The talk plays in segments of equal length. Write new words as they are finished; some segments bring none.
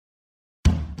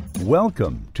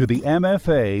Welcome to the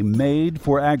MFA Made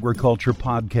for Agriculture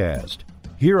podcast.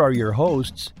 Here are your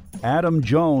hosts, Adam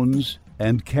Jones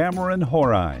and Cameron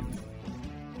Horine.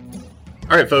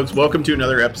 All right, folks, welcome to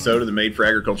another episode of the Made for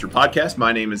Agriculture podcast.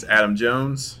 My name is Adam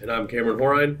Jones. And I'm Cameron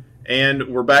Horine. And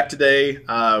we're back today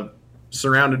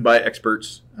surrounded by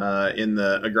experts in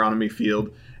the agronomy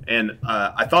field. And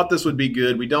I thought this would be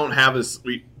good. We don't have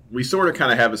we sort of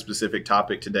kind of have a specific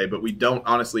topic today, but we don't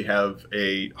honestly have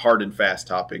a hard and fast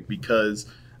topic because,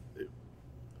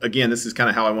 again, this is kind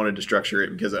of how I wanted to structure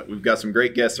it because we've got some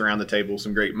great guests around the table,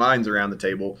 some great minds around the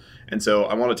table. And so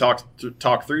I want to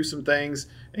talk through some things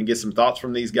and get some thoughts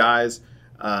from these guys.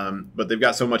 But they've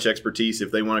got so much expertise. If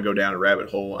they want to go down a rabbit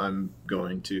hole, I'm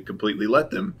going to completely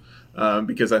let them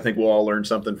because I think we'll all learn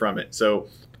something from it. So,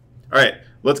 all right,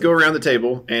 let's go around the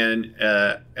table and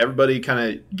everybody kind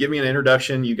of give me an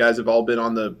introduction. You guys have all been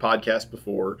on the podcast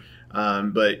before,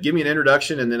 but give me an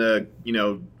introduction and then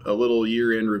a little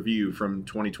year-end review from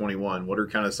 2021. What are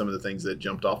kind of some of the things that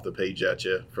jumped off the page at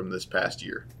you from this past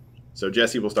year? So,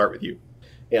 Jesse, we'll start with you.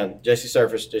 Yeah, Jesse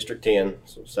Surface, District 10,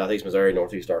 so Southeast Missouri,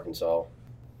 Northeast Arkansas.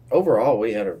 Overall,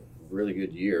 we had a really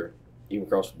good year, even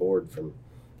across the board from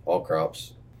all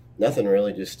crops. Nothing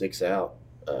really just sticks out.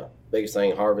 Biggest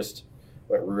thing, harvest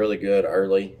went really good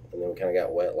early, and then we kind of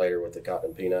got wet later with the cotton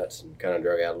and peanuts and kind of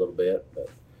drug out a little bit. But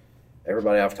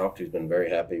everybody I've talked to has been very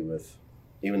happy with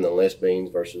even the list beans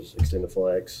versus extended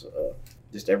flex,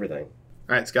 just everything.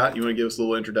 All right, Scott, you want to give us a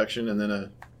little introduction and then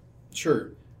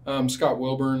Sure. Scott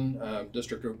Wilburn,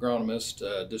 District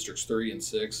Agronomist, Districts 3 and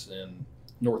 6 in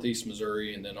Northeast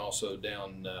Missouri, and then also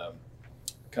down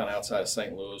kind of outside of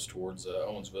St. Louis towards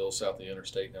Owensville, south of the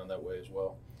interstate, down that way as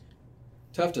well.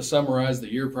 Tough to summarize the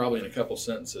year probably in a couple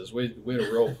sentences. We had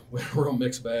a real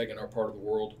mixed bag in our part of the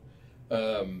world,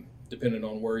 depending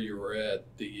on where you were at.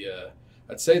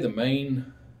 I'd say the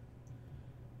main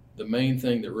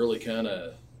thing that really kind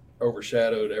of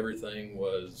overshadowed everything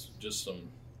was just some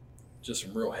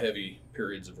real heavy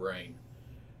periods of rain.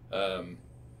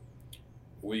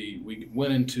 We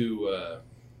went into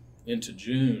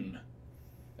June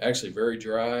actually very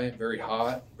dry, very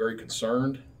hot, very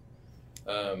concerned.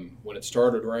 When it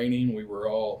started raining, we were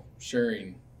all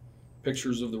sharing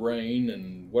pictures of the rain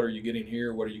and what are you getting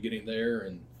here, what are you getting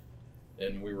there,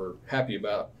 and we were happy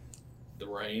about the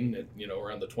rain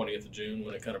around the 20th of June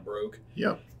when it kind of broke.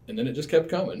 Yeah. And then it just kept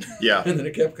coming. Yeah. And then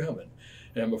it kept coming.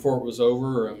 And before it was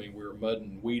over, we were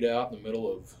mudding wheat out in the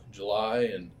middle of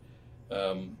July, and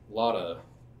a lot of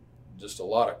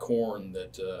corn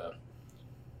that a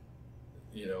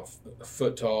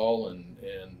foot tall and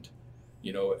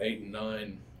 8 and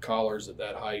 9 collars at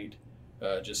that height,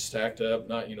 just stacked up,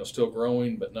 not still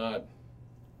growing, but not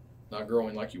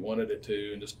growing like you wanted it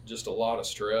to, and just a lot of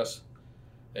stress.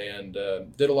 And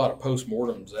did a lot of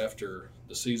postmortems after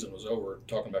the season was over,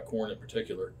 talking about corn in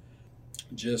particular.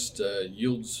 Just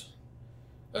yields.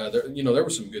 There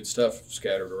was some good stuff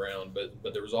scattered around,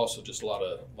 but there was also just a lot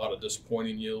of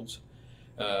disappointing yields,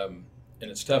 and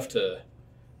it's tough to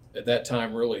at that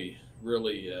time really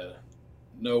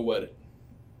know what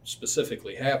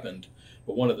specifically happened.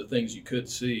 But one of the things you could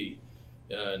see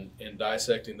in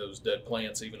dissecting those dead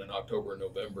plants, even in October and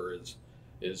November,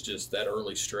 is just that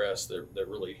early stress that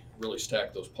really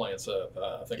stacked those plants up.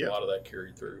 I think a lot of that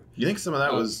carried through. You think some of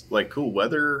that was like cool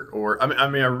weather, or I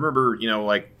rember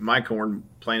like my corn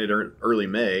planted early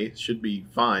May should be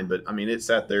fine, but it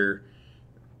sat there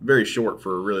very short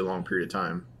for a really long period of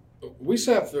time. We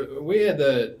had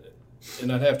that,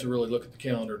 and I'd have to really look at the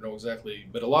calendar to know exactly,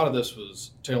 but a lot of this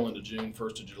was tail end of June,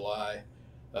 1st of July.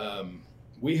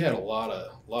 We had a lot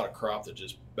of crop that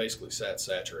just basically sat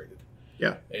saturated.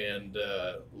 Yeah, and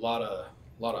a lot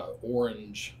of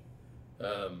orange,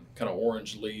 kind of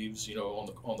orange leaves, on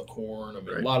the corn.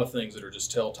 Right. A lot of things that are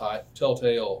just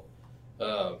telltale,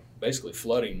 basically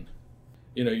flooding.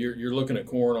 You're looking at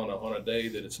corn on a day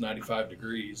that it's 95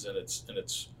 degrees and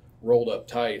it's rolled up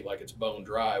tight like it's bone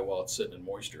dry while it's sitting in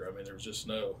moisture. There was just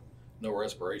no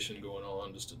respiration going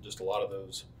on. Just a lot of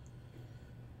those.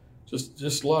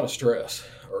 Just a lot of stress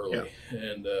early. Yeah.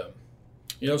 And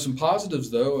some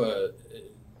positives though.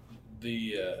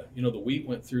 The wheat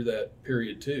went through that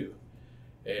period too,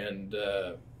 and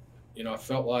I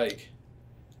felt like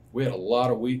we had a lot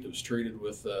of wheat that was treated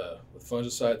with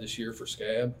fungicide this year for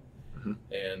scab, mm-hmm.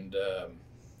 and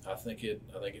I think it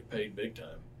paid big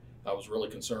time. I was really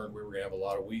concerned we were going to have a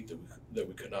lot of wheat that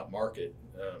we could not market,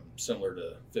 similar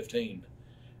to 15,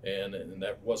 and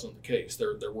that wasn't the case.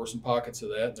 There were some pockets of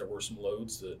that. And there were some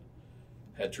loads that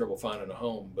had trouble finding a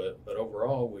home, but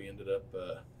overall we ended up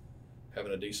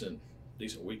having a decent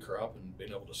wheat crop and being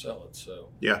able to sell it. So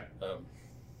yeah,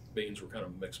 beans were kind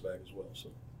of a mixed bag as well. So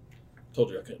Told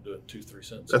you I couldn't do it in 2-3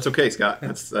 sentences. That's okay, Scott.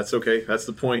 That's okay. That's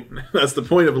the point. That's the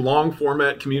point of long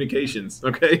format communications.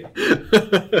 Okay.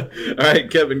 All right,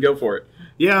 Kevin, go for it.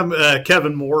 Yeah, I'm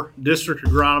Kevin Moore, District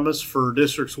Agronomist for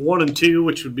Districts 1 and 2,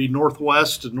 which would be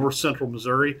Northwest and North Central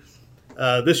Missouri.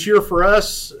 This year for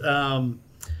us,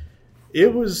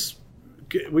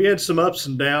 we had some ups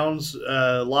and downs,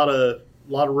 a lot of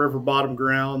river bottom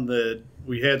ground that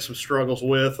we had some struggles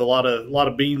with, a lot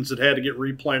of beans that had to get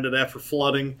replanted after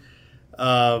flooding.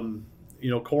 Corn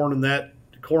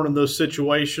in those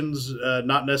situations,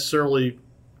 not necessarily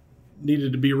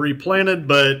needed to be replanted,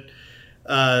 but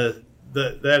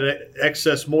that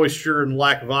excess moisture and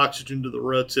lack of oxygen to the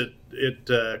roots,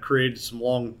 it created some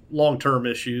long-term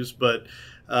issues. But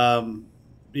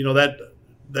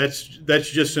that's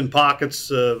just in pockets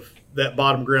of that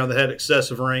bottom ground that had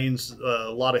excessive rains,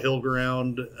 a lot of hill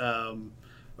ground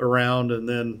around, and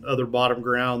then other bottom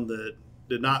ground that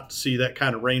did not see that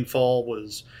kind of rainfall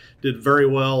did very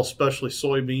well, especially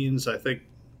soybeans. I think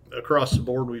across the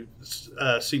board we've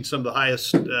seen some of the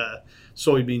highest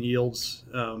soybean yields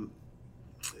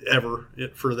ever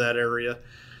for that area.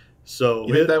 So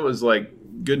you think that was like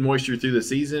good moisture through the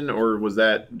season, or was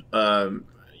that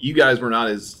you guys were not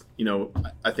as,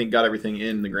 I think got everything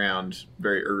in the ground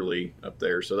very early up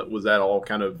there. So was that all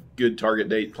kind of good target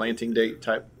date, planting date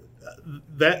type?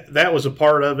 That was a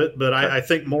part of it, but I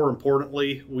think more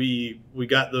importantly, we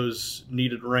got those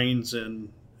needed rains in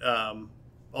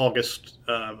August,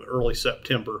 early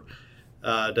September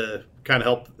to kind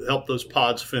of help those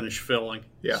pods finish filling.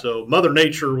 Yeah. So Mother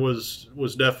Nature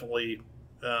was definitely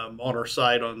on our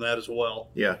side on that as well.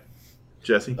 Yeah.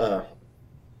 Jesse?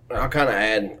 I'll kind of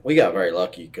add, we got very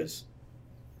lucky because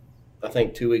I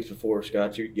think 2 weeks before,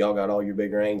 Scott, y'all got all your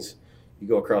big rains. You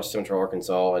go across central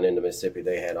Arkansas and into Mississippi,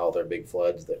 they had all their big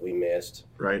floods that we missed.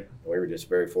 Right. We were just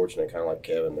very fortunate, kind of like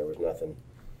Kevin. There was nothing.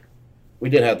 We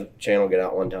did have the channel get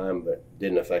out one time, but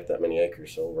didn't affect that many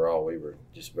acres. So overall, we were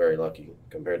just very lucky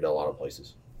compared to a lot of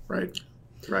places. Right.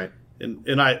 Right.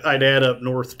 And I'd add up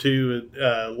north too.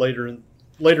 Later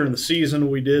in the season,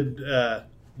 we did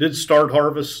start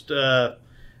harvest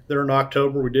there in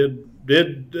October. We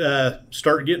did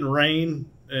start getting rain,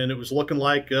 and it was looking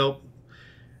like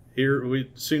here as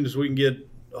soon as we can get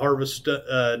harvest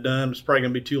done, it's probably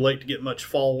going to be too late to get much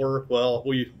fall work. Well,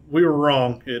 we were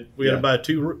wrong. We had about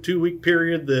a 2 week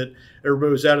period that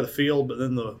everybody was out of the field, but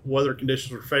then the weather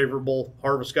conditions were favorable.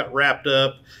 Harvest got wrapped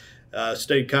up,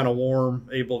 stayed kind of warm,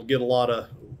 able to get a lot of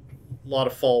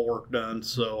fall work done.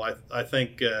 So I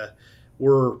think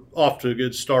we're off to a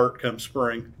good start come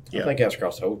spring. I think that's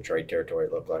across the whole trade territory.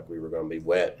 It looked like we were going to be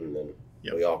wet, and then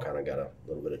we all kind of got a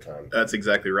little bit of time. That's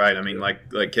exactly right. I mean,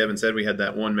 like Kevin said, we had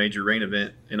that one major rain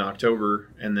event in October,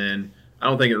 and then I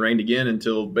don't think it rained again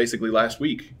until basically last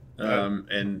week.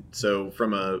 And so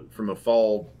from a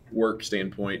fall work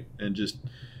standpoint, and just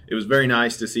it was very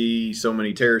nice to see so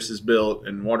many terraces built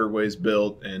and waterways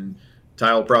built and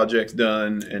tile projects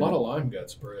done. And a lot of lime got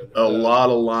spread. A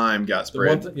lot of lime got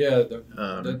spread.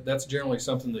 That's generally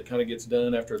something that kind of gets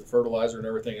done after the fertilizer and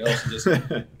everything else. Just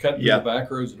cutting through the back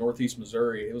roads in northeast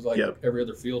Missouri, it was like every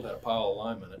other field had a pile of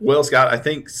lime in it. Well, Scott, I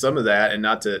think some of that, and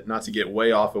not to get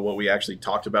way off of what we actually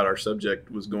talked about our subject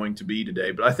was going to be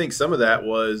today, but I think some of that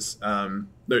was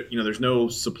there's no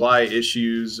supply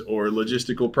issues or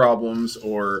logistical problems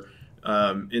or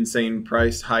insane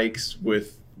price hikes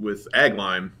with ag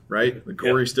lime, right? The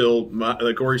Corey still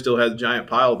has a giant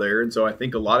pile there, and so I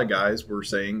think a lot of guys were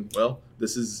saying, well,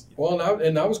 this is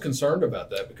and I was concerned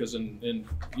about that because it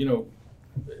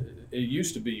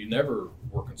used to be you never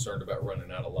were concerned about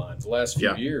running out of lines. The last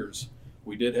few years,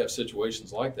 we did have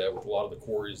situations like that with a lot of the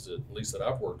quarries that at least that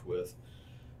I've worked with,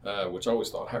 which I always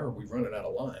thought, how are we running out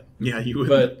of lime? Yeah, you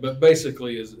would. But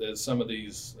basically, as some of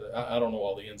these, I don't know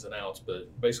all the ins and outs,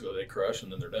 but basically they crush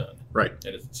and then they're done. Right.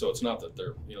 And so it's not that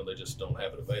they're they just don't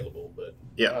have it available. But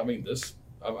I mean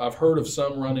I've heard of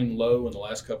some running low in the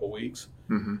last couple of weeks,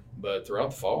 mm-hmm. but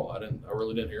throughout the fall, I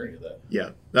really didn't hear any of that.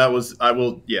 Yeah, I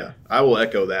will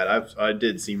echo that. I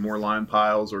did see more lime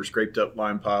piles or scraped up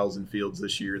lime piles in fields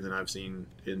this year than I've seen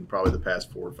in probably the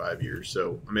past 4 or 5 years.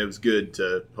 So I mean, it was good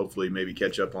to hopefully maybe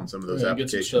catch up on some of those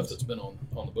applications. Get some stuff that's been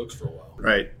on the books for a while.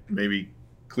 Right. Maybe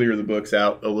clear the books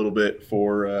out a little bit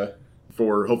for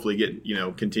hopefully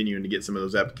continuing to get some of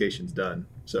those applications done.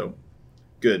 So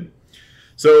good.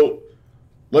 So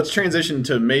let's transition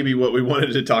to maybe what we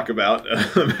wanted to talk about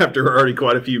after we're already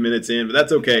quite a few minutes in, but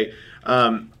that's okay.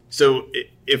 So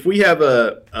if we have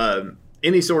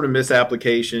any sort of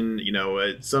misapplication,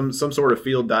 some sort of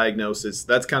field diagnosis,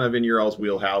 that's kind of in your all's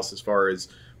wheelhouse as far as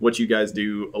what you guys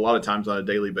do a lot of times on a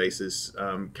daily basis,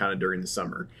 kind of during the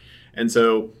summer. And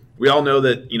so we all know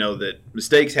that, that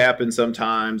mistakes happen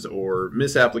sometimes, or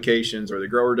misapplications, or the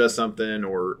grower does something,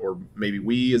 or maybe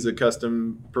we as a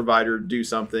custom provider do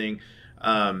something.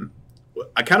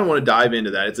 I kind of want to dive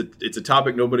into that. It's a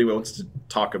topic nobody wants to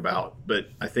talk about, but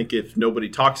I think if nobody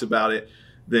talks about it,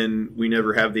 then we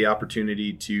never have the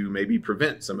opportunity to maybe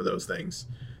prevent some of those things.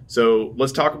 So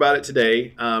let's talk about it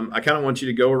today. I kind of want you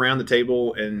to go around the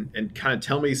table and kind of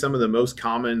tell me some of the most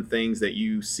common things that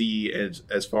you see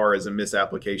as far as a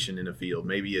misapplication in a field.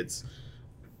 Maybe it's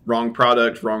wrong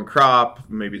product, wrong crop.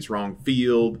 Maybe it's wrong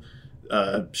field,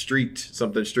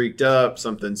 something streaked up,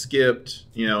 something skipped,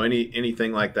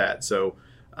 anything like that. So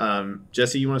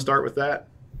Jesse, you want to start with that?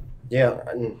 Yeah,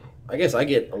 I guess I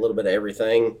get a little bit of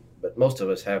everything, but most of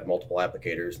us have multiple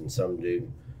applicators, and some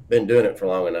been doing it for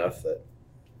long enough that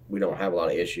we don't have a lot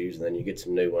of issues, and then you get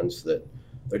some new ones that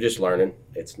they're just learning.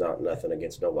 It's nothing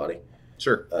against nobody.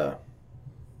 Sure.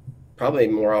 Probably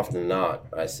more often than not,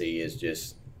 I see is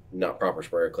just not proper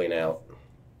sprayer clean out,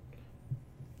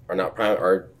 or not prime,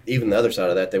 or even the other side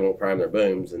of that, they won't prime their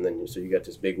booms, and then so you got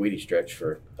this big weedy stretch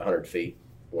for 100 feet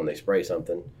when they spray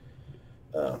something.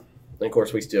 And of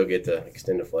course, we still get the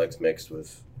Extendiflex mixed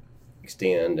with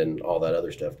Extend and all that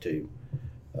other stuff too.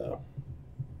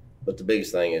 But the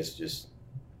biggest thing is just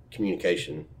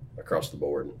communication across the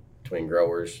board between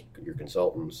growers, your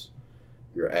consultants,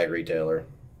 your ag retailer.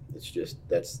 It's just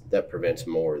that prevents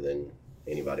more than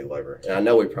anybody will ever. And I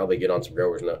know we probably get on some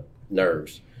growers'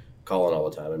 nerves calling all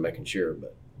the time and making sure,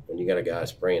 but when you got a guy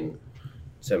spraying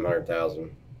 700,000,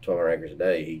 1,200 acres a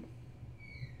day,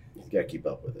 he's got to keep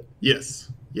up with it. Yes.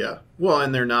 Yeah. Well,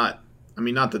 and they're not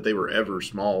that they were ever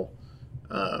small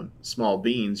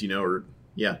beans, or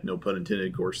no pun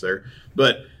intended, of course there,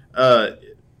 but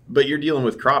you're dealing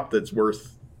with crop that's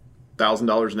worth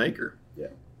 $1,000 an acre. Yeah.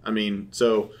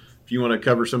 So if you want to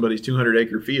cover somebody's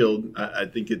 200-acre field, I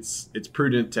think it's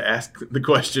prudent to ask the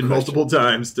question multiple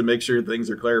times to make sure things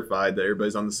are clarified, that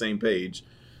everybody's on the same page,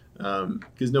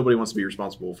 because nobody wants to be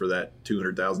responsible for that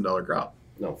 $200,000 crop.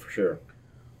 No, for sure.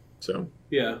 So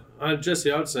yeah,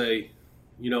 Jesse, I would say,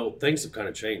 things have kind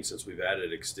of changed since we've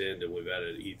added Extend and we've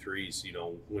added E3s.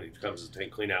 When it comes to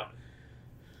tank clean out.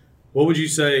 What would you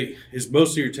say is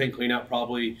most of your tank clean out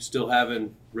probably still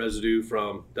having residue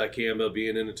from dicamba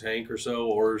being in the tank or so,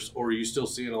 or are you still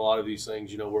seeing a lot of these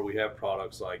things, where we have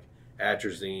products like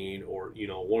atrazine or,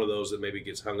 one of those that maybe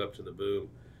gets hung up to the boom,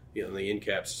 in the end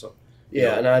caps? So,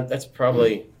 yeah, and that's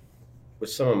probably, with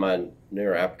some of my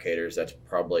newer applicators, that's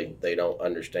probably they don't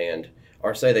understand,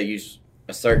 or say they use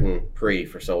a certain pre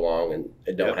for so long and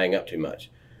it don't hang up too much.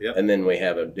 Yep. And then we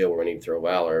have a deal where we need to throw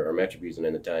Valor or Metribuzin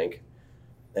in the tank,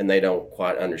 and they don't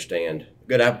quite understand.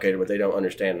 Good applicator, but they don't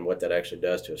understand what that actually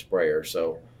does to a sprayer.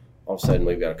 So all of a sudden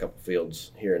we've got a couple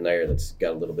fields here and there that's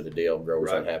got a little bit of deal.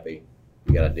 Growers unhappy.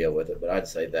 You got to deal with it. But I'd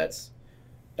say that's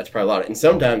probably a lot. And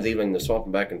sometimes even the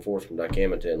swapping back and forth from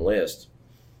dicamba to Enlist,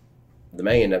 they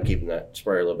may end up keeping that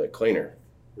sprayer a little bit cleaner.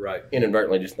 Right.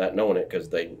 Inadvertently just not knowing it because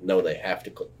they know they have to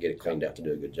get it cleaned out to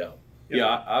do a good job. Yeah,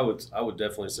 I would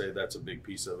definitely say that's a big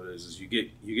piece of it is you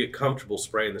get comfortable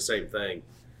spraying the same thing.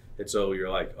 And so you're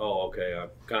like, oh, okay, I'm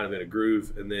kind of in a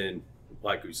groove. And then,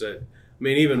 like we said,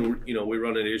 even, we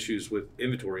run into issues with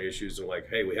inventory issues and like,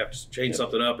 hey, we have to change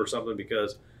something up or something and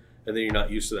then you're not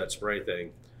used to that spray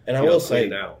thing. And I will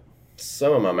say,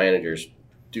 some of my managers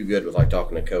do good with like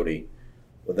talking to Cody.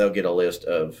 Well, they'll get a list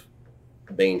of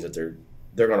beans that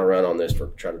they're going to run on this for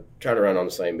try to run on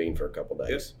the same bean for a couple days.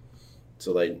 Yep.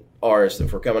 So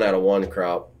if we're coming out of one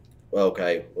crop, well,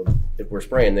 if we're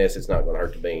spraying this, it's not going to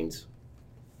hurt the beans.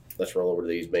 Let's roll over to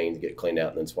these beans, get it cleaned out,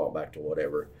 and then swap back to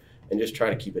whatever, and just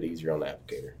try to keep it easier on the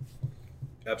applicator.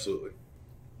 Absolutely.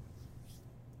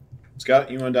 Scott,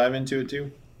 you want to dive into it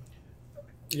too?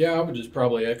 Yeah, I would just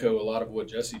probably echo a lot of what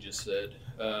Jesse just said.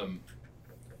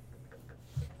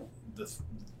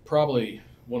 Probably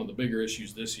one of the bigger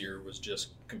issues this year was just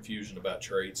confusion about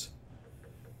traits.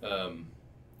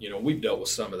 We've dealt with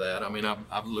some of that.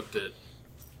 I've looked at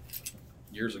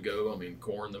years ago,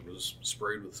 corn that was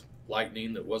sprayed with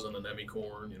lightning that wasn't an Emmy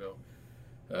corn,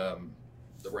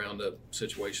 the Roundup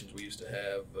situations we used to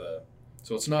have.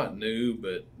 So it's not new,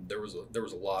 but there was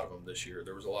a lot of them this year.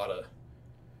 There was a lot of,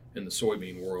 in the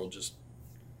soybean world, just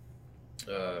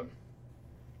a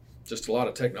lot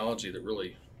of technology that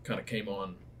really kind of came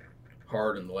on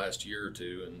hard in the last year or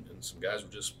two, and some guys were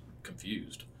just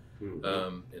confused.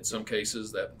 Mm-hmm. In some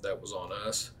cases, that was on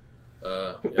us.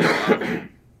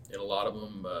 In a lot of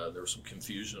them, there was some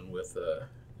confusion with,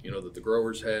 that the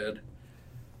growers had.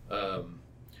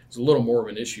 It's a little more of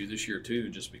an issue this year too,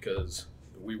 just because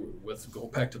we were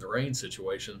going back to the rain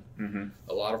situation. Mm-hmm.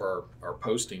 A lot of our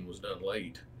posting was done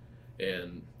late,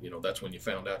 And, that's when you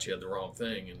found out you had the wrong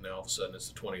thing. And now all of a sudden it's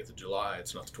the 20th of July.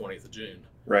 It's not the 20th of June.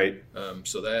 Right.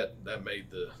 So that made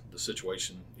the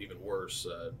situation even worse.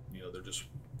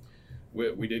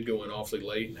 We did go in awfully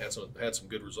late and had some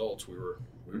good results. We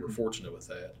were fortunate with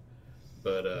that.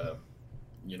 But,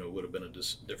 it would have been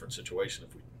a different situation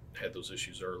if we had those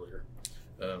issues earlier.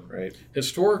 Right.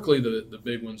 Historically, the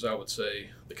big ones, I would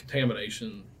say, the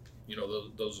contamination,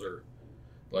 those are,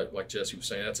 like Jesse was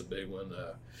saying, that's a big one.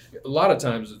 A lot of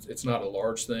times it's not a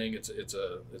large thing. It's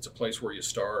a place where you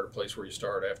start,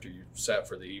 after you sat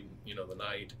for the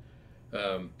night.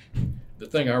 The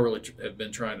thing I really have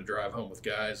been trying to drive home with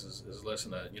guys is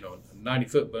listen, a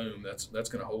 90-foot boom, that's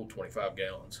going to hold 25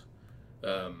 gallons.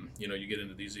 You get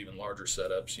into these even larger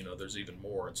setups, there's even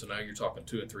more. And so now you're talking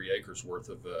 2 and 3 acres worth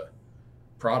of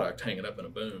product hanging up in a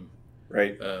boom,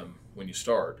 right? When you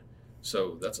start.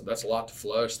 So that's a lot to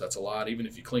flush. That's a lot, even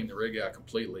if you clean the rig out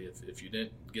completely. If you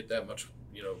didn't get that much,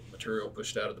 material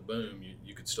pushed out of the boom,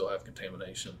 you could still have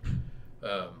contamination.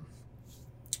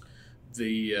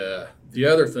 The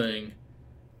other thing,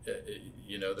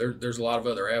 there's a lot of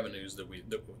other avenues that we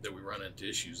run into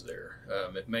issues there.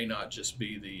 It may not just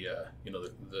be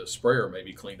the sprayer may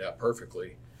be cleaned out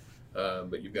perfectly,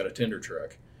 but you've got a tender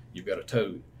truck, you've got a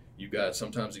tote, you've got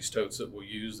sometimes these totes that we'll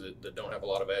use that don't have a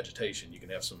lot of agitation. You can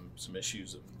have some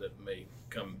issues that may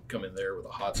come in there with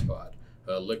a hot spot.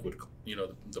 Liquid,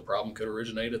 the problem could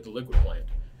originate at the liquid plant.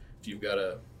 If you've got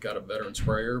a veteran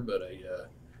sprayer but a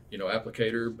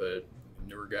applicator but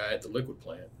newer guy at the liquid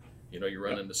plant, you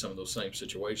run into some of those same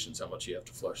situations, how much you have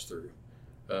to flush through.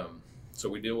 So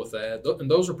we deal with that. And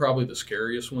those are probably the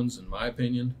scariest ones, in my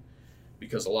opinion,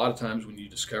 because a lot of times when you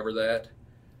discover that,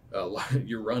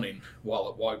 you're running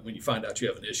when you find out you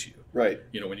have an issue. Right.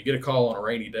 When you get a call on a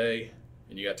rainy day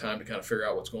and you got time to kind of figure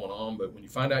out what's going on, but when you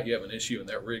find out you have an issue and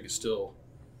that rig is still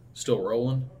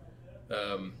rolling,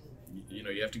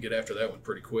 you have to get after that one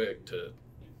pretty quick to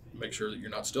make sure that you're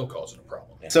not still causing a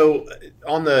problem. So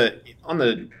on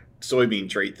the soybean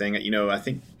trait thing, I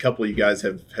think a couple of you guys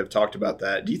have talked about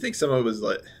that. Do you think some of it was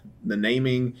like the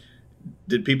naming?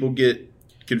 Did people get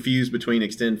confused between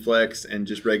Extend Flex and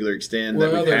just regular Extend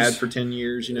that we've had for 10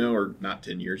 years, or not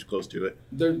 10 years, close to it?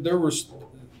 There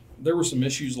were some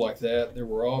issues like that. There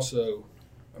were also,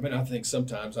 I think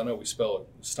sometimes, I know we spell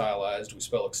it stylized, we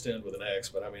spell Extend with an X,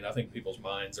 but I think people's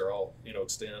minds are all,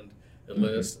 Extend and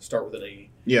List, start with an E.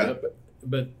 Yeah.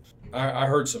 But I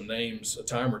heard some names a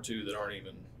time or two that aren't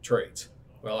even traits.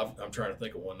 Well, I'm trying to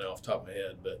think of one now off the top of my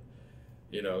head, but,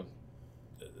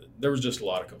 there was just a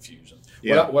lot of confusion.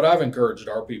 Yeah. What I've encouraged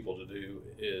our people to do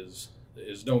is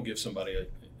don't give somebody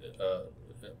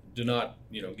do not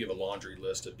give a laundry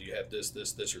list of, do you have this,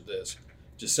 or this.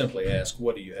 Just simply ask,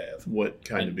 what do you have? What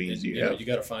kind of beans do you have? You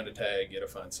got to find a tag. You got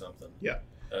to find something. Yeah.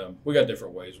 We got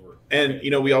different ways.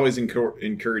 We always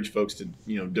encourage folks to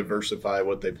diversify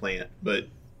what they plant, but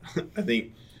I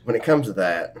think when it comes to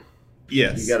that,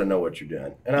 yes, you got to know what you're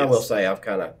doing. And I will say, I've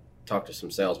kind of talked to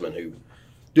some salesmen who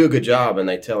do a good job, and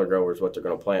they tell the growers what they're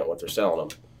going to plant, what they're selling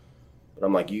them. But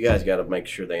I'm like, you guys got to make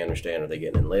sure they understand. Are they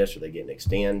getting Enlist? Are they getting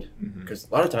Extend? Because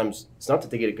a lot of times it's not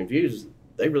that they get it confused;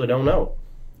 they really don't know.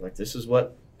 Like, this is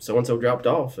what so and so dropped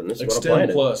off, and this is what I planted.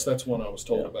 Extend Plus. That's one I was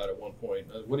told about at one point.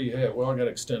 What do you have? Well, I got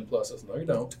Extend Plus. I said, no, you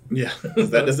don't. Yeah,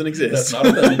 that doesn't exist. That's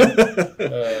not a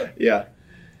thing. Yeah.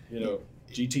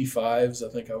 GT5s. I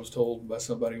think I was told by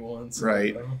somebody once.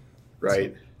 Right.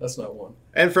 Right. So that's not one.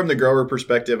 And from the grower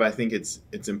perspective, I think it's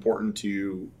important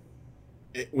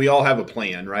we all have a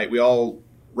plan, right? We all,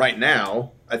 right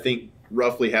now, I think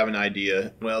roughly have an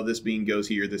idea, well, this bean goes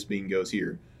here, this bean goes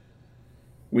here.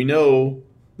 We know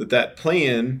that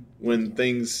plan, when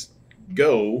things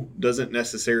go, doesn't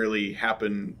necessarily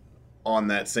happen on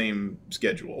that same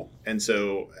schedule. And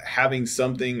so having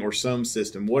something or some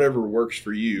system, whatever works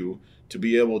for you, to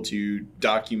be able to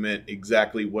document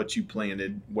exactly what you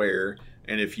planted where,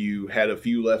 and if you had a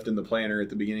few left in the planter at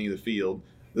the beginning of the field.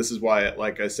 This is why,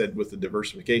 like I said, with the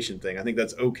diversification thing, I think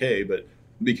that's okay, but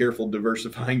be careful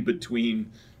diversifying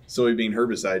between soybean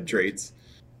herbicide traits.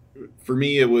 For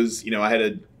me, it was,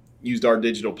 I used our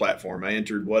digital platform. I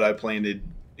entered what I planted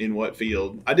in what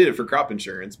field. I did it for crop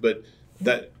insurance, but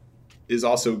that is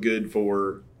also good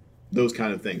for those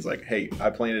kind of things. Like, hey,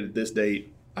 I planted at this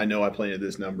date. I know I planted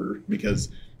this number because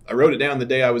I wrote it down the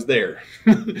day I was there.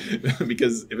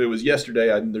 Because if it was yesterday,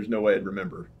 there's no way I'd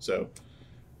remember. So,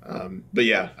 but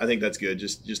yeah, I think that's good.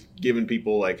 Just giving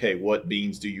people like, hey, what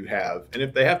beans do you have? And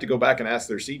if they have to go back and ask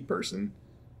their seed person,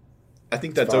 I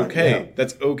think that's fine, okay. yeah.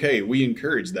 That's okay. We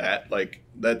encourage that. Like,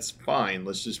 that's fine.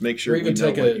 Let's just make sure Or even we know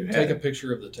take what you take a have.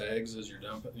 picture of the tags as you're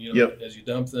dumping, Yep. as you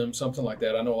dump them, something like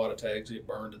that. I know a lot of tags get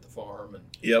burned at the farm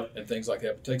Yep. and things like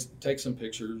that. But take some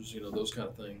pictures, those kind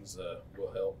of things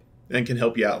will help. And can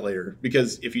help you out later.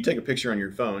 Because if you take a picture on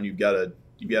your phone, you've got a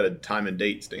time and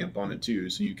date stamp on it too,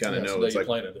 so you kind of Yeah, so know that it's you like,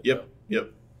 planted it.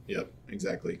 yep,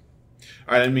 exactly.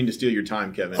 All right, I didn't mean to steal your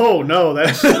time, Kevin. Oh no,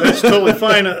 that's totally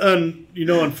fine.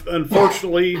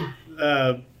 Unfortunately,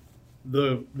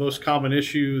 the most common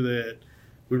issue that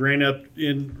we ran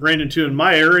into in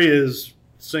my area is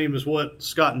same as what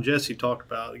Scott and Jesse talked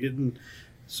about, getting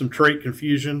some trait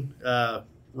confusion,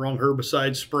 wrong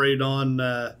herbicide sprayed on,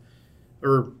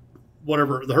 or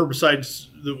whatever the herbicides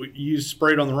that we used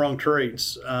sprayed on the wrong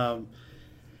traits.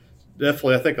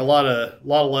 Definitely, I think a lot of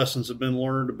lessons have been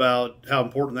learned about how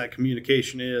important that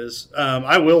communication is.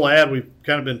 I will add, we've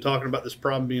kind of been talking about this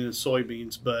problem being in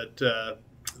soybeans, but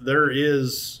there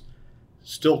is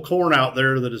still corn out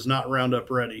there that is not Roundup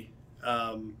ready,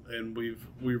 and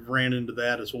we've ran into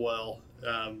that as well.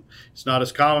 It's not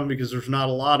as common because there's not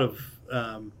a lot of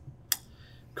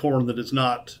corn that is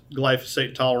not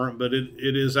glyphosate tolerant, but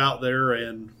it is out there,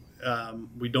 and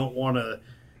we don't want to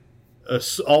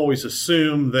always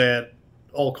assume that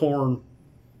all corn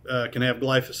can have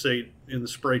glyphosate in the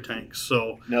spray tanks.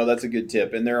 So No, that's a good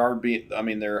tip. And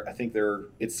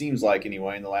it seems like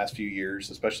anyway, in the last few years,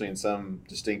 especially in some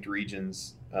distinct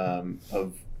regions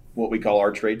of what we call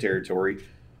our trade territory,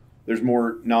 there's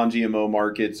more non-GMO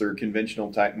markets or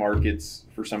conventional type markets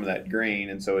for some of that grain.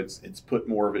 And so it's put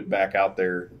more of it back out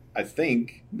there, I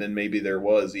think, than maybe there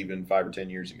was even 5 or 10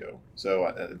 years ago. So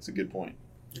it's a good point.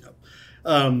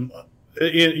 In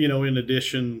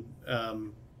addition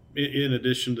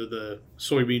to the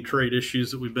soybean trade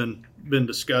issues that we've been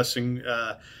discussing,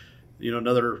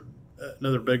 another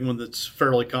big one that's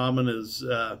fairly common is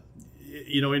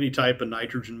any type of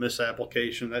nitrogen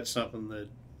misapplication. That's something that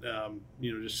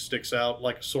just sticks out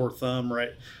like a sore thumb,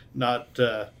 right? Not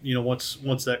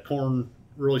once that corn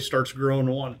really starts growing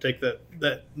and wanting to take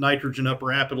that nitrogen up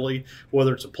rapidly,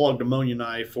 whether it's a plugged ammonia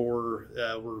knife or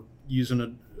we're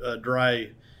using a dry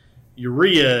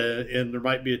urea, and there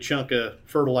might be a chunk of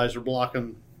fertilizer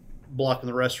blocking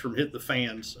the rest from hitting the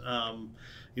fans,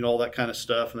 all that kind of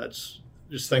stuff, and that's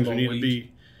just things we need to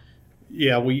be.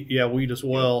 Wheat as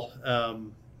well.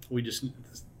 We just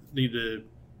need to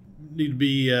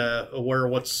be aware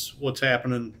of what's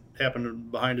happening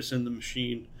behind us in the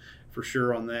machine, for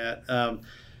sure on that.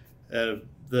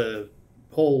 The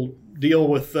whole deal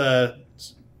with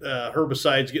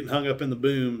herbicides getting hung up in the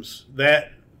booms,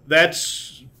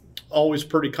 that's always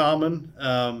pretty common.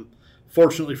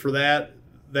 Fortunately for that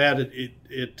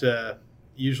it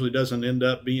usually doesn't end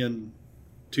up being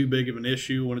too big of an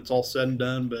issue when it's all said and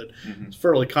done, but it's a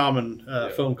fairly common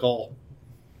phone call.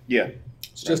 Yeah.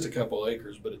 It's just a couple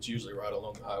acres, but it's usually right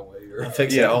along the highway. Or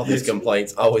All these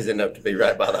complaints always end up to be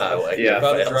right by the highway. Yeah.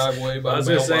 by the driveway, by I was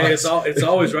the going to mailbox. say, it's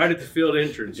always right at the field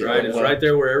entrance, right? It's Well- right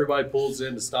there where everybody pulls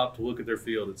in to stop to look at their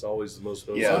field. It's always the most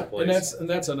noticeable Yeah. place. And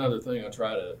that's another thing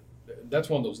that's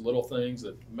one of those little things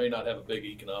that may not have a big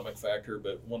economic factor,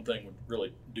 but one thing we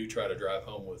really do try to drive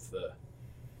home with,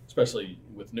 especially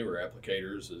with newer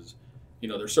applicators, is,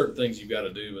 there's certain things you've got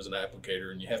to do as an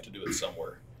applicator, and you have to do it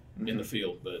somewhere in the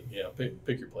field. But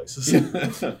pick your places.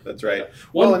 That's right.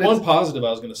 One positive I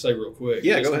was going to say real quick.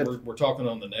 Yeah, is go ahead. We're talking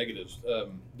on the negatives.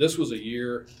 This was a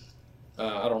year.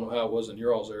 I don't know how it was in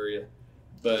your all's area,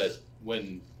 but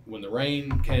when the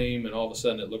rain came and all of a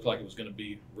sudden it looked like it was going to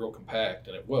be real compact,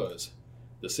 and it was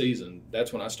the season,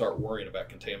 that's when I start worrying about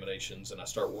contaminations, and I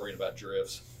start worrying about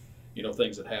drifts,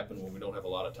 things that happen when we don't have a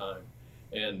lot of time.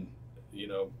 And,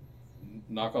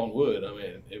 knock on wood,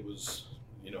 it was,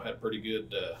 had a pretty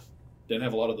good, didn't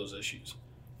have a lot of those issues.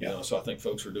 Yeah. So I think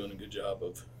folks are doing a good job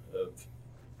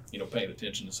of paying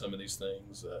attention to some of these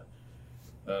things.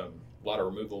 A lot of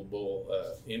removable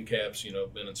end caps,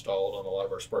 been installed on a lot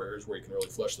of our sprayers where you can really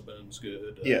flush the booms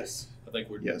good. Yes. I think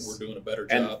we're Yes. doing a better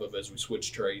And- job of, as we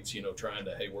switch traits, trying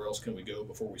to, hey, where else can we go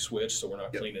before we switch, so we're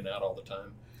not cleaning out all the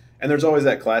time. And there's always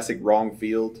that classic wrong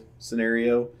field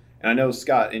scenario. And I know,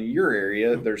 Scott, in your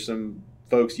area, there's some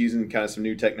folks using kind of some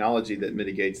new technology that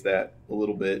mitigates that a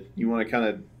little bit. You want to kind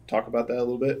of talk about that a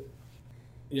little bit?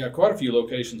 Yeah, quite a few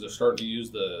locations are starting to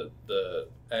use the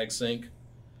AgSync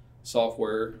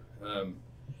software,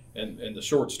 and the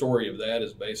short story of that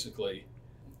is basically,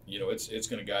 it's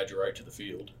going to guide you right to the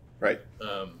field. Right.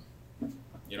 I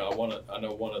know one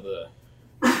of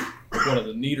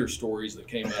the neater stories that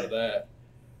came out of that.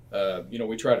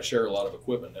 We try to share a lot of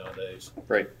equipment nowadays,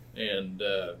 Right. and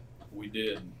we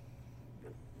did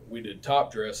we did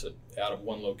top dress out of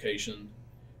one location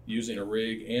using a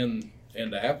rig and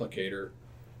the applicator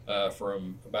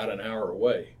from about an hour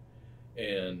away.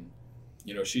 And,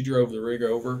 she drove the rig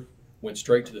over, went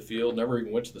straight to the field, never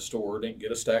even went to the store, didn't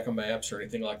get a stack of maps or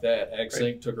anything like that.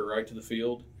 AgSync took her right to the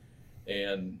field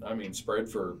and, spread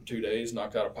for 2 days,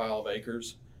 knocked out a pile of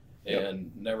acres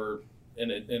and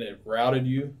it routed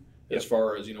you as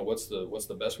far as, what's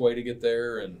the best way to get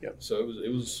there. And so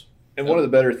it was. And one of the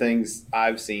better things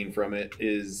I've seen from it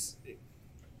is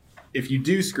if you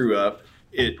do screw up,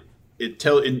 it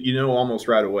almost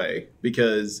right away,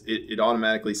 because it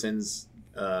automatically sends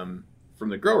from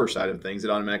the grower side of things,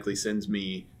 it automatically sends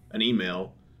me an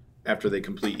email after they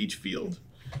complete each field.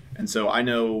 And so I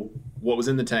know what was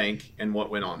in the tank and what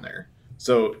went on there.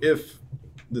 So if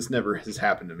this never has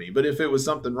happened to me, but if it was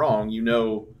something wrong,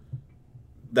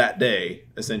 that day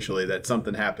essentially that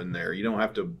something happened there. You don't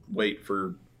have to wait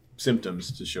for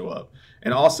symptoms to show up.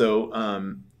 And also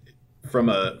from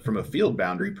a field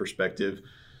boundary perspective,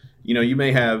 you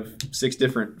may have 6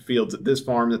 different fields at this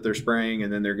farm that they're spraying,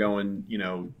 and then they're going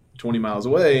 20 miles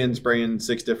away and spraying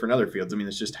 6 different other fields.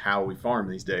 It's just how we farm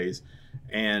these days.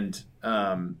 And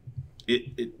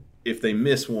if they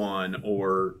miss one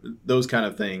or those kind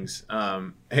of things,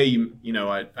 hey,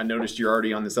 I noticed you're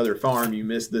already on this other farm. You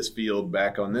missed this field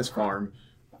back on this farm.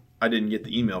 I didn't get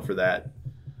the email for that.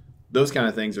 Those kind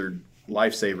of things are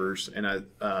lifesavers,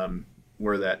 and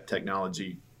where that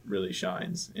technology really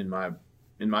shines in my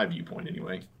viewpoint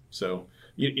anyway. So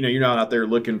you're not out there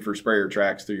looking for sprayer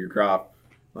tracks through your crop.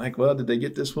 Like, well, did they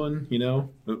get this one?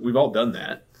 We've all done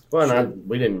that. Well, and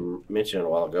we didn't mention it a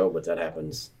while ago, but that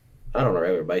happens on a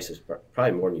regular basis,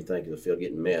 probably more than you think, of the field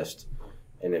getting missed.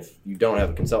 And if you don't have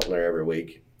a consultant there every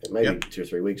week, it may be 2 or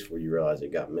 3 weeks before you realize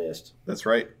it got missed. That's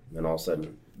right. And then all of a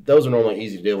sudden, those are normally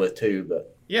easy to deal with too,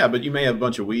 but but you may have a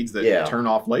bunch of weeds that turn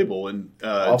off label in 2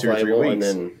 or 3 weeks. And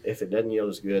then if it doesn't yield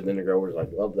as good, then the grower's like,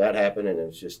 well, that happened, and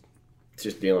it's just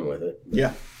dealing with it.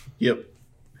 Yeah. Yep.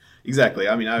 Exactly.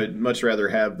 I would much rather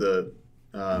have the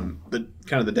kind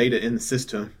of the data in the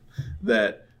system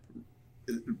that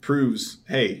proves,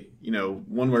 hey,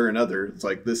 one way or another, it's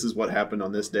like, this is what happened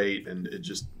on this date, and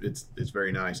it's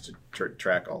very nice to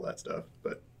track all that stuff.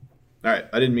 But all right,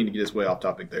 I didn't mean to get us way off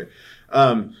topic there.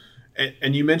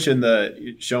 And you mentioned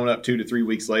the showing up 2 to 3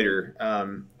 weeks later.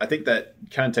 I think that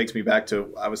kind of takes me back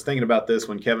to, I was thinking about this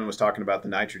when Kevin was talking about the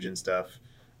nitrogen stuff.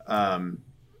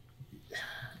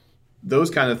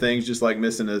 Those kind of things, just like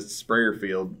missing a sprayer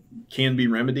field, can be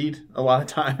remedied a lot of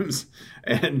times,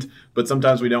 but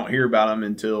sometimes we don't hear about them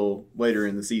until later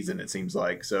in the season, it seems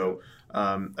like. So,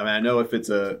 I know if it's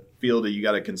a field that you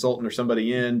got a consultant or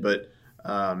somebody in, but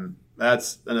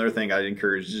that's another thing I'd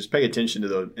encourage. Just pay attention to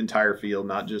the entire field,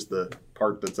 not just the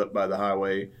part that's up by the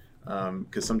highway,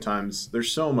 because sometimes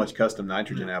there's so much custom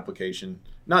nitrogen application,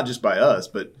 not just by us,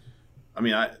 but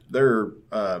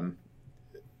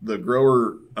the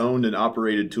grower-owned and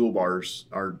operated toolbars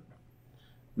are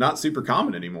not super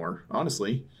common anymore,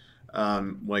 honestly. I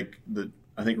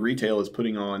think retail is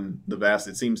putting on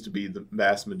it seems to be the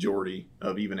vast majority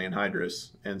of even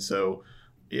anhydrous. And so,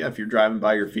 if you're driving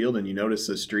by your field and you notice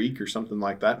a streak or something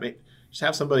like that, just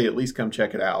have somebody at least come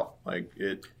check it out.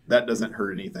 That doesn't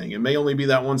hurt anything. It may only be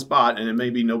that one spot, and it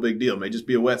may be no big deal. It may just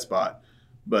be a wet spot,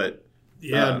 but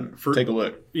take a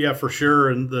look. Yeah, for sure.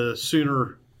 And the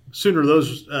sooner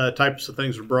those types of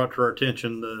things are brought to our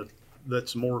attention,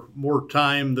 that's more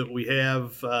time that we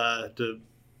have to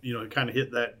kind of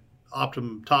hit that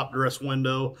optimum top dress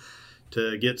window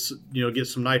to get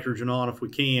some nitrogen on if we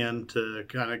can, to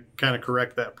kind of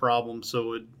correct that problem.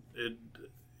 So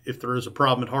if there is a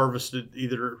problem at harvest, it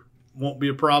either won't be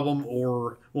a problem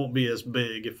or won't be as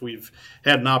big if we've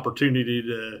had an opportunity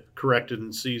to correct it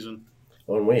in season.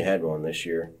 When we had one this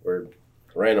year, where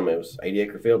random, it was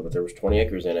 80-acre field, but there was 20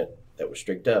 acres in it that was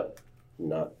streaked up.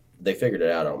 They figured it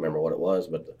out. I don't remember what it was,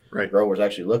 but the grower was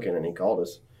actually looking, and he called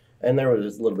us. And there was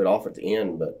just a little bit off at the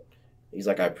end, but he's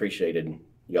like, I appreciated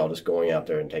y'all just going out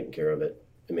there and taking care of it,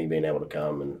 and me being able to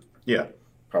come, and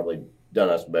probably done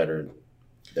us better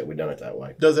that we done it that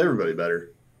way. Does everybody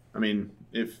better.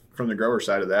 If from the grower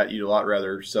side of that, you'd a lot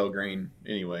rather sell grain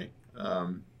anyway.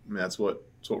 That's what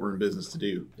we're in business to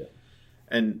do. Yeah.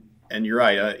 And you're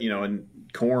right, and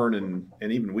corn and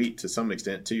even wheat to some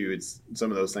extent too. It's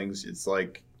some of those things. It's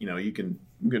like, we can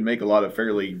make a lot of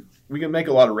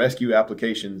rescue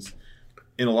applications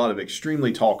in a lot of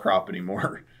extremely tall crop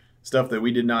anymore. Stuff that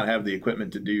we did not have the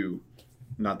equipment to do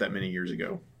not that many years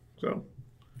ago. So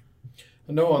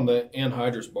I know on the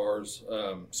anhydrous bars,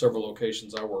 several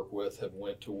locations I work with have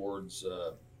went towards,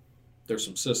 there's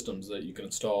some systems that you can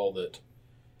install that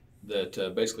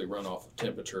that basically run off of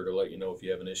temperature to let you know if you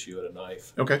have an issue at a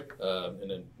knife. Okay. And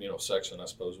then, section, I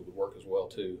suppose, would work as well,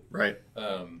 too. Right.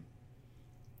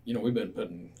 We've been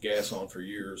putting gas on for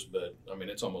years, but,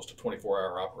 it's almost a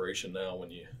 24-hour operation now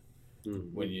when you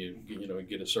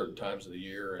get at certain times of the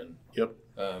year. And Yep.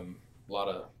 a lot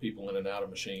of people in and out of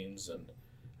machines, and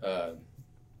the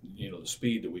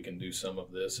speed that we can do some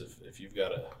of this. If you've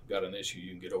got an issue,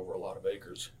 you can get over a lot of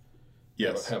acres.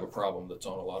 Yes. Have a problem that's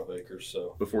on a lot of acres.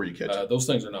 So before you catch it, those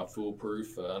things are not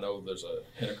foolproof. I know there's a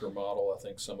Henniker model. I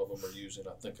think some of them are using.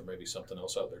 I think there may be something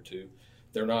else out there too.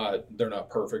 They're not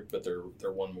perfect, but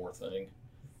they're one more thing.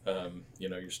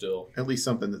 You're still at least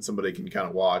something that somebody can kind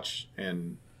of watch,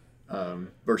 and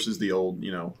versus the old,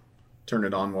 turn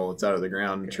it on while it's out of the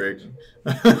ground trick.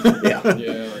 Yeah.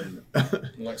 And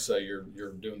like I say,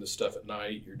 you're doing this stuff at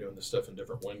night. You're doing this stuff in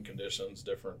different wind conditions,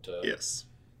 different. Yes.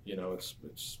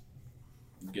 It's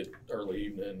get early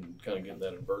evening, kind of getting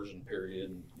that inversion period,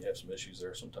 and you have some issues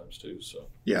there sometimes too. So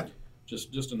yeah,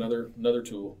 just another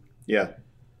tool. Yeah.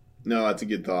 No, that's a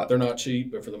good thought. They're not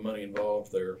cheap, but for the money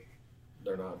involved, they're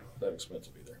not that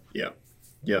expensive either. Yeah.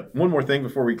 Yeah. One more thing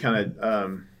before we kind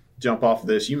of jump off of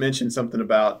this. You mentioned something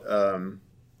about kind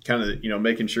of,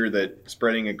 making sure that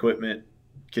spreading equipment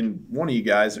can, one of you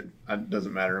guys, it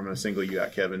doesn't matter, I'm going to single you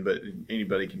out, Kevin, but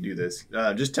anybody can do this.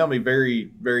 Just tell me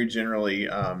very, very generally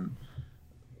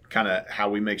kind of how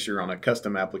we make sure on a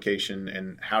custom application,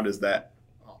 and how does that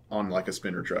on like a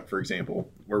spinner truck, for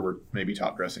example, where we're maybe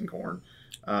top dressing corn.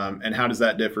 And how does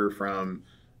that differ from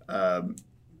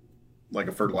like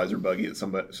a fertilizer buggy that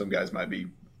some guys might be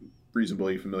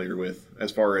reasonably familiar with,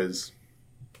 as far as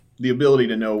the ability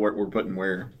to know what we're putting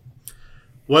where?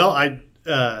 Well,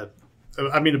 a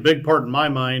big part in my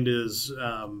mind is,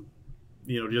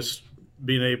 just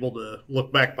being able to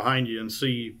look back behind you and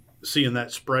seeing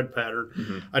that spread pattern.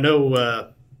 Mm-hmm. I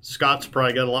know Scott's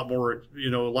probably got a lot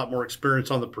more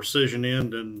experience on the precision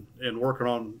end and working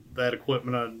on that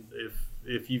equipment.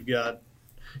 If you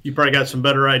probably got some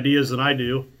better ideas than I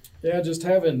do. Yeah, just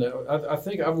having. I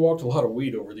think I've walked a lot of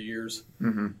wheat over the years,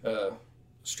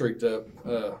 streaked up.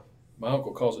 My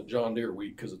uncle calls it John Deere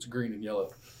wheat because it's green and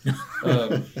yellow.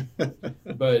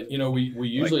 But we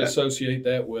usually associate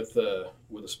that with a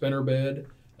spinner bed.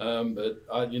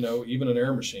 But even an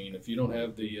air machine, if you don't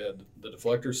have the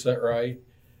deflector set right,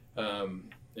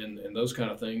 and those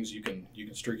kind of things, you can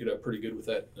streak it up pretty good with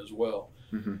that as well.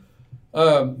 Mm-hmm.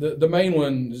 The main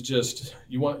one is just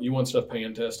you want stuff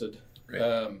pan tested,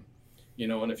 right.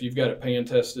 And if you've got it pan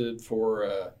tested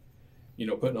for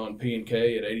putting on P and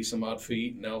K at 80 some odd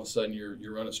feet, and all of a sudden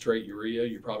you're running straight urea,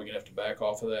 you're probably gonna have to back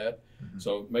off of that. Mm-hmm.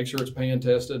 So make sure it's pan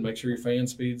tested. Make sure your fan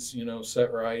speed's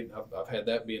set right. I've had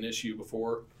that be an issue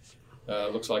before.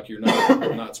 Looks like you're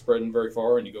not spreading very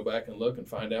far, and you go back and look and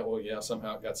find out, well, yeah,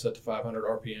 somehow it got set to 500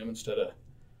 RPM instead of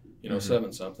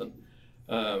 7 something.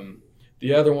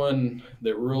 The other one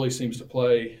that really seems to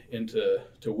play into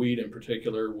wheat in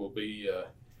particular will be,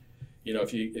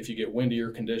 if you get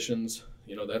windier conditions,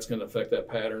 that's going to affect that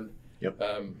pattern. Yep.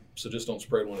 So just don't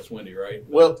spread when it's windy, right?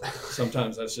 Well,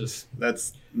 sometimes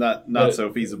that's not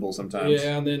so feasible sometimes.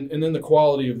 Yeah, and then the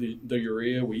quality of the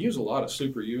urea. We use a lot of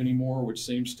Super U anymore, which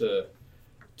seems to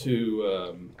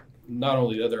not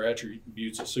only the other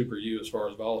attributes of Super U as far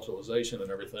as volatilization and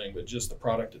everything, but just the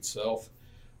product itself.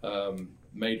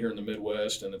 Made here in the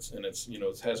Midwest, and it's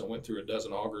it hasn't went through a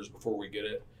dozen augers before we get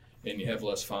it, and you have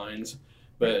less fines.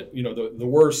 But the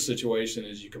worst situation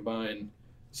is you combine,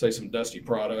 say, some dusty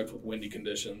product with windy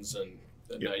conditions, and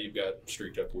now you've got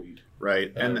streaked up wheat.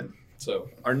 Right, and so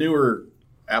our newer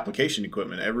application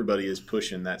equipment, everybody is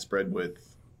pushing that spread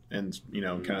width and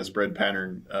kind of spread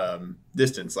pattern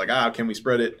distance. Like, can we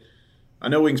spread it? I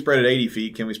know we can spread it 80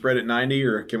 feet. Can we spread it 90,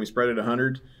 or can we spread it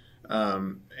 100?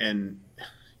 And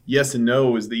yes and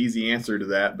no is the easy answer to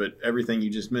that, but everything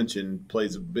you just mentioned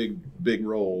plays a big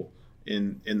role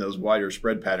in those wider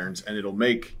spread patterns, and it'll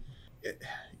make it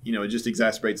just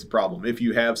exacerbates the problem. If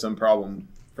you have some problem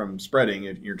from spreading,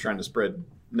 if you're trying to spread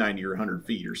 90 or 100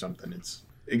 feet or something, it's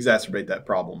exacerbate that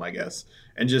problem, I guess.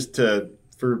 And just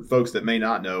for folks that may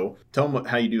not know, tell them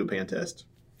how you do a pan test.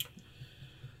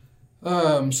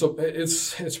 So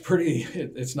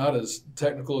it's not as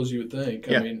technical as you would think.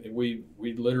 Yeah. I mean, we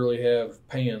literally have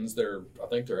pans. I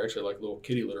think they're actually like little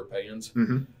kitty litter pans.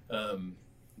 Mm-hmm.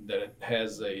 That it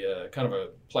has a kind of a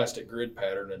plastic grid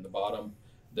pattern in the bottom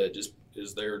that just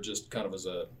is there just kind of as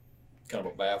a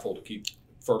baffle to keep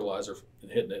fertilizer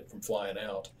and hitting it from flying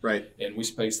out. Right. And we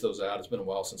space those out. It's been a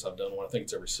while since I've done one. I think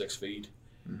it's every 6 feet.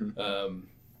 Mm-hmm.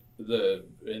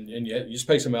 You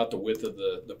space them out the width of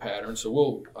the pattern.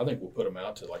 So I think we'll put them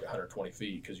out to like 120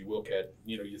 feet, because you will catch,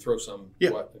 you throw some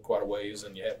quite a ways,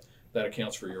 and you that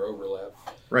accounts for your overlap.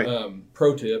 Right.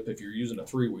 Pro tip: if you're using a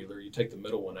 3-wheeler, you take the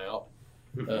middle one out.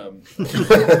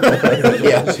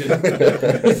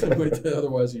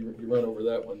 Otherwise, you run over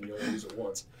that one. You only use it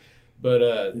once. But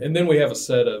and then we have a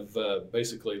set of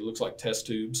basically looks like test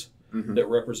tubes that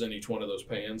represent each one of those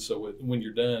pans. So when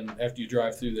you're done, after you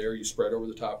drive through there, you spread over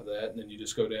the top of that, and then you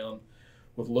just go down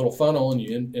with a little funnel and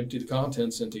you empty the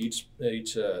contents into each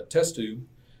test tube.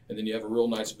 And then you have a real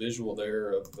nice visual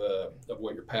there of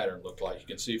what your pattern looked like. You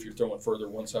can see if you're throwing further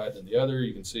one side than the other.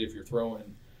 You can see if you're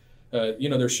throwing,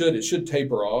 it should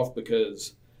taper off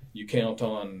because you count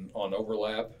on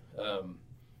overlap,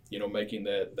 making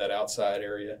that outside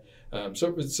area.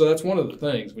 So that's one of the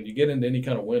things when you get into any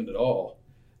kind of wind at all,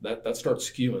 that starts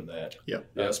skewing that. Yeah.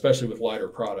 Especially with lighter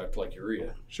product like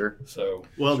urea. Sure. So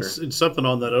it's something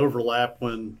on that overlap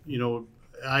when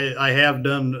I have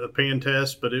done a pan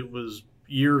test, but it was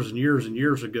years and years and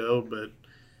years ago. But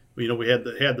we had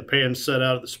the pan set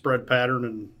out at the spread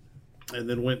pattern and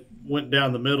then went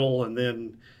down the middle and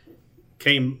then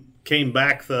came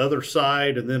back the other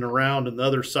side and then around and the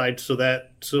other side so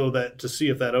that to see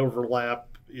if that overlap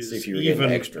is See if you were even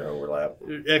getting extra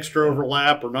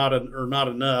overlap or not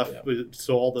enough. Yeah.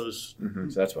 So all those. So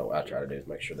that's what I try to do is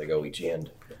make sure they go each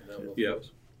end.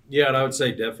 Yeah, and I would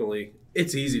say definitely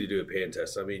it's easy to do a pan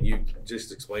test. I mean, you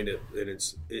just explained it, and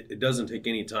it doesn't take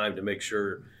any time to make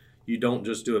sure you don't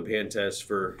just do a pan test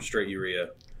for straight urea,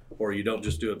 or you don't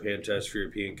just do a pan test for your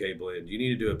P&K blend. You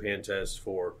need to do a pan test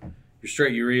for your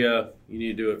straight urea. You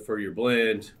need to do it for your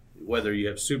blend, whether you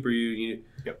have Super U.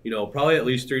 Probably at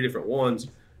least 3 different ones.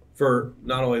 For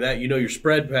not only that, your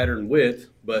spread pattern width,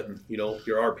 but your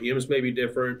RPMs may be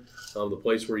different. The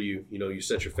place where you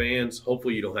set your fans.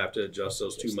 Hopefully, you don't have to adjust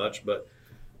those too much, but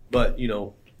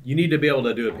you need to be able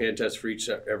to do a pan test for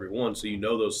every one, so you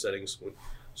know those settings.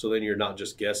 So then you're not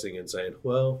just guessing and saying,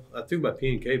 well, I threw my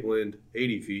P&K blend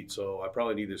 80 feet, so I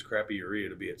probably need this crappy urea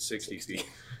to be at 60 feet.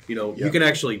 You can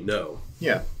actually know.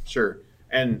 Yeah, sure.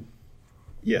 And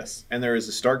yes, and there is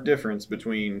a stark difference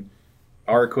between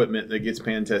our equipment that gets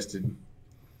pan tested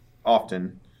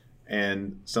often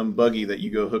and some buggy that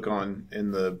you go hook on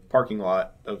in the parking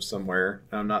lot of somewhere.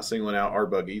 And I'm not singling out our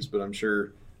buggies, but I'm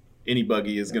sure any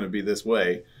buggy is going to be this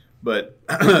way. But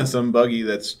some buggy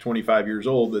that's 25 years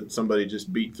old that somebody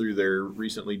just beat through their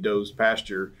recently dozed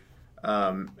pasture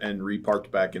and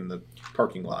reparked back in the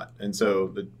parking lot. And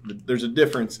so there's a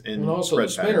difference in and also spread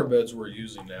the spinner pattern. beds we're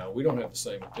using now. We don't have the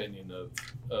same opinion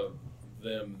of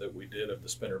them that we did of the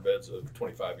spinner beds of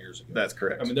 25 years ago. That's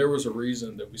correct. I mean, there was a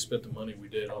reason that we spent the money we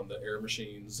did on the air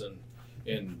machines, and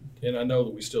I know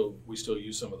that we still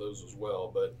use some of those as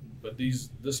well. But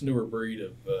this newer breed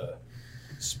of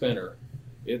spinner,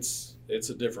 it's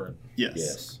a different.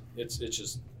 Yes. It's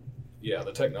just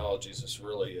the technology is just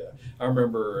really. I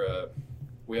remember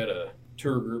we had a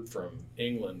tour group from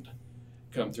England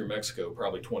come through Mexico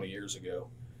probably 20 years ago,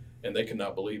 and they could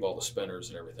not believe all the spinners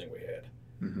and everything we had.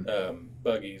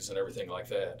 Buggies and everything like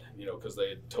that, because they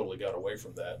had totally got away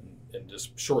from that. And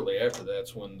just shortly after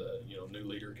that's when the new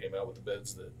leader came out with the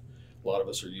beds that a lot of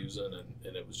us are using,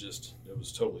 and it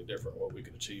was totally different what we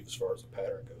could achieve as far as the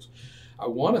pattern goes. I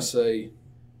want to say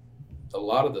a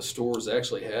lot of the stores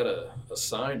actually had a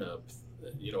sign up,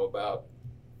 about,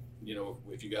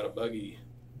 if you got a buggy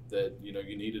that,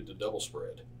 you needed to double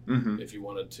spread. If you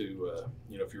wanted to,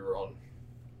 if you were on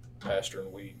pasture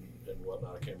and wheat and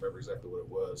whatnot. I can't remember exactly what it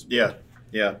was. Yeah.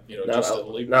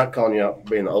 Not calling you out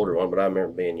being the older one, but I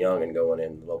remember being young and going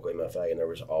in the local MFA, and there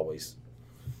was always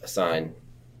a sign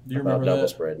Do you about remember double that?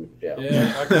 spreading. Yeah,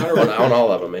 I kind of on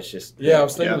all of them. It's just I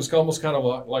was thinking it was almost kind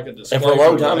of like a display. And for a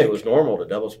long time, it was normal to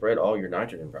double spread all your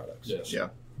nitrogen products. Yes. Yeah.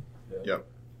 Yep.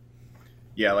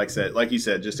 Yeah, like you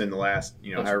said, just in the last,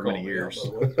 however many years.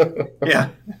 Yeah.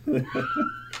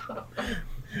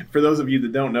 For those of you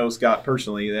that don't know Scott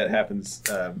personally, that happens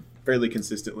fairly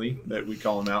consistently, that we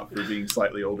call him out for being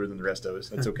slightly older than the rest of us.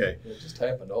 That's okay. It just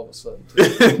happened all of a sudden.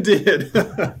 It did.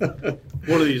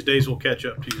 One of these days we'll catch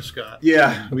up to you, Scott.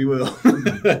 Yeah, we will.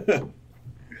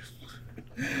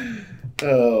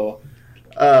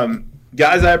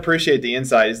 Guys, I appreciate the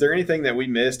insight. Is there anything that we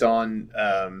missed on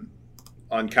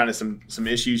kind of some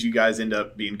issues you guys end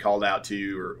up being called out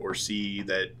to or see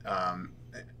that?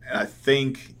 I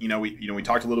think we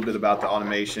talked a little bit about the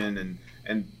automation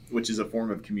and which is a form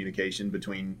of communication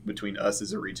between us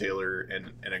as a retailer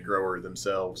and a grower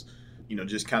themselves.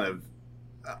 Just kind of,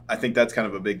 I think that's kind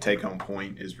of a big take home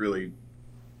point, is really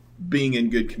being in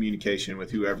good communication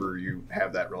with whoever you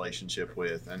have that relationship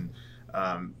with, and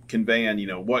conveying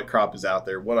what crop is out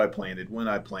there, what I planted, when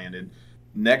I planted,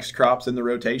 next crops in the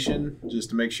rotation, just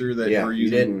to make sure that we're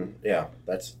using.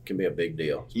 That's can be a big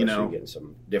deal. You know, getting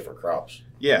some different crops.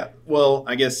 Yeah, well,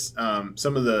 I guess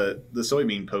some of the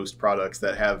soybean post products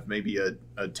that have maybe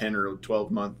a 10 or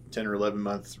 11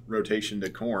 month rotation to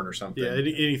corn or something. Yeah,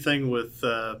 anything with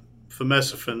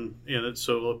Famecifin in it,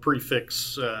 so a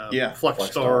prefix,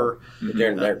 Flexstar, the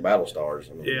generic Battle Stars.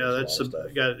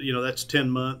 That's 10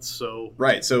 months. So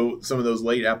right, so some of those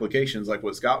late applications, like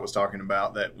what Scott was talking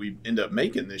about, that we end up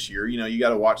making this year. You know, you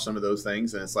got to watch some of those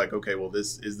things, and it's like, okay, well,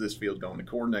 this field going to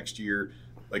corn next year.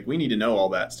 Like, we need to know all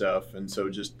that stuff, and so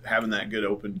just having that good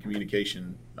open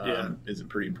communication is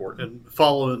pretty important. And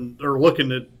following or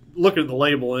looking at the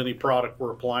label of any product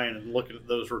we're applying and looking at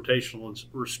those rotational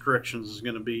restrictions is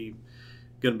going to be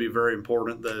very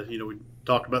important. We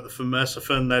talked about the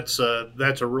Famecifin.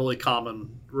 That's a really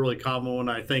common one.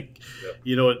 I think,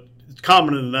 it's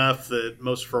common enough that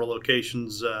most of our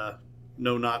locations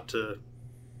know not to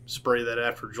spray that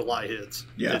after July hits.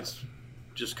 Yeah. It's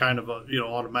just kind of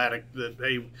automatic that,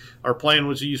 hey, our plan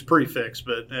was to use prefix,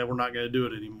 but we're not going to do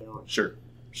it anymore. Sure.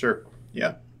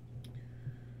 Yeah.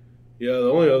 Yeah,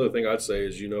 the only other thing I'd say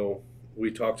is,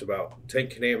 we talked about tank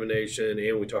contamination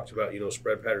and we talked about,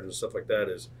 spread patterns and stuff like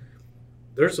that.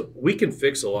 We can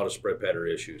fix a lot of spread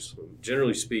pattern issues.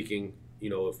 Generally speaking,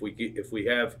 if we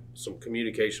have some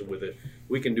communication with it,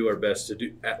 we can do our best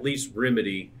to at least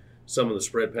remedy some of the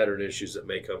spread pattern issues that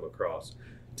may come across.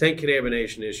 Tank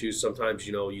contamination issues, sometimes,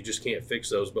 you just can't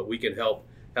fix those, but we can help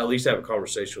at least have a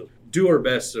conversation, do our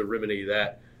best to remedy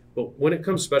that. But when it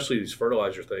comes especially to these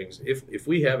fertilizer things, if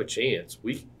we have a chance,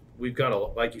 we've got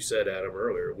like you said, Adam,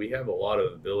 earlier, we have a lot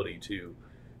of ability to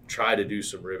try to do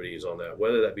some remedies on that,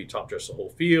 whether that be top dress the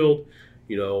whole field.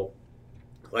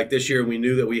 Like this year, we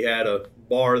knew that we had a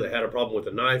bar that had a problem with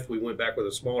a knife. We went back with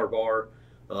a smaller bar,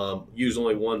 used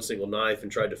only one single knife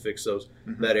and tried to fix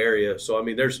that area. So, I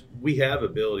mean, we have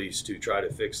abilities to try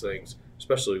to fix things,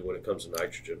 especially when it comes to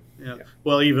nitrogen. Yeah.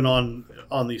 Well, even on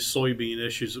these soybean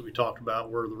issues that we talked about,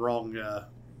 where the wrong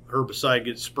herbicide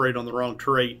gets sprayed on the wrong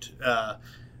trait.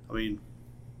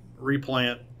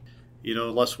 Replant,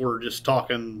 unless we're just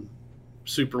talking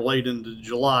super late into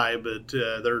July, but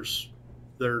there's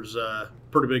a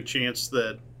pretty big chance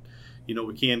that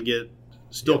we can get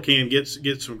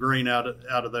some grain out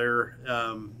of there.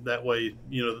 That way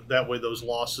those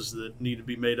losses that need to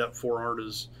be made up for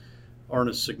aren't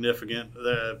as significant.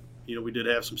 We did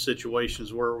have some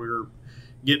situations where we were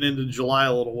getting into July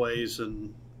a little ways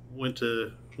and went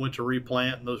to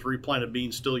replant, and those replanted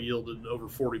beans still yielded over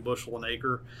 40 bushel an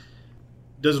acre.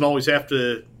 Doesn't always have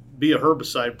to be a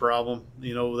herbicide problem.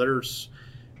 There's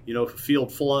if a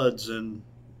field floods in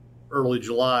early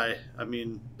July,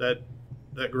 that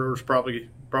grower's probably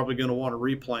going to want to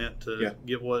replant to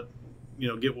get what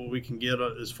we can get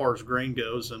as far as grain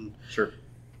goes. And sure.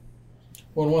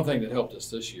 Well, one thing that helped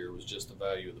us this year was just the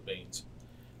value of the beans.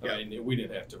 I mean, we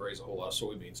didn't have to raise a whole lot of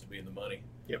soybeans to be in the money.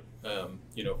 Yep.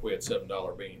 If we had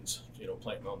 $7 beans,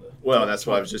 planting on the. Well, that's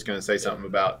why I was just going to say something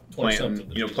about planting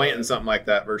something like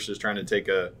that versus trying to take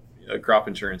a crop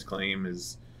insurance claim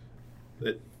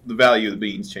the value of the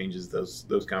beans changes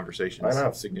those conversations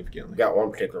significantly. I've got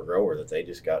one particular grower that they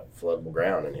just got floodable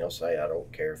ground, and he'll say, I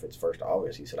don't care if it's 1st of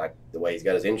August. He said, the way he's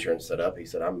got his insurance set up, he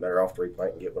said, I'm better off to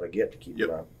replant and get what I get to keep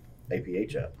my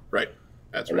APH up. Right.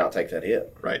 That's and right. not take that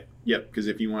hit. Right. Yep. Because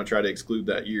if you want to try to exclude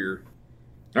that year.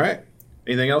 All right.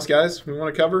 Anything else, guys, we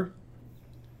want to cover?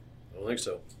 I don't think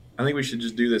so. I think we should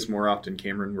just do this more often,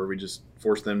 Cameron, where we just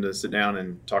force them to sit down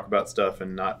and talk about stuff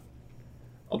and not.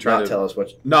 I'll try not to tell us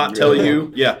what. Not tell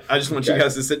you. Yeah. I just want you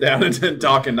guys to sit down and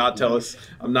talk and not tell us.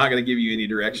 I'm not going to give you any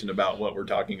direction about what we're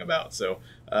talking about. So,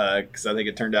 because I think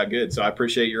it turned out good. So I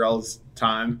appreciate your all's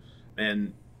time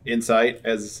and insight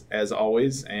as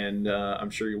always, and I'm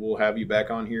sure we'll have you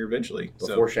back on here eventually.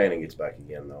 Before Shannon gets back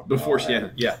again, though. Before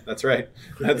Shannon, yeah, that's right.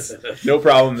 That's no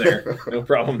problem there. No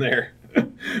problem there.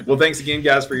 Well, thanks again,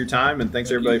 guys, for your time, and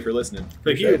thanks everybody for listening.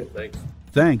 Thank you.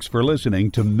 Thanks for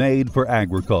listening to Made for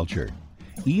Agriculture.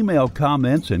 Email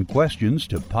comments and questions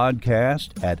to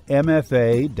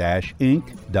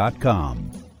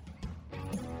podcast@mfa-inc.com.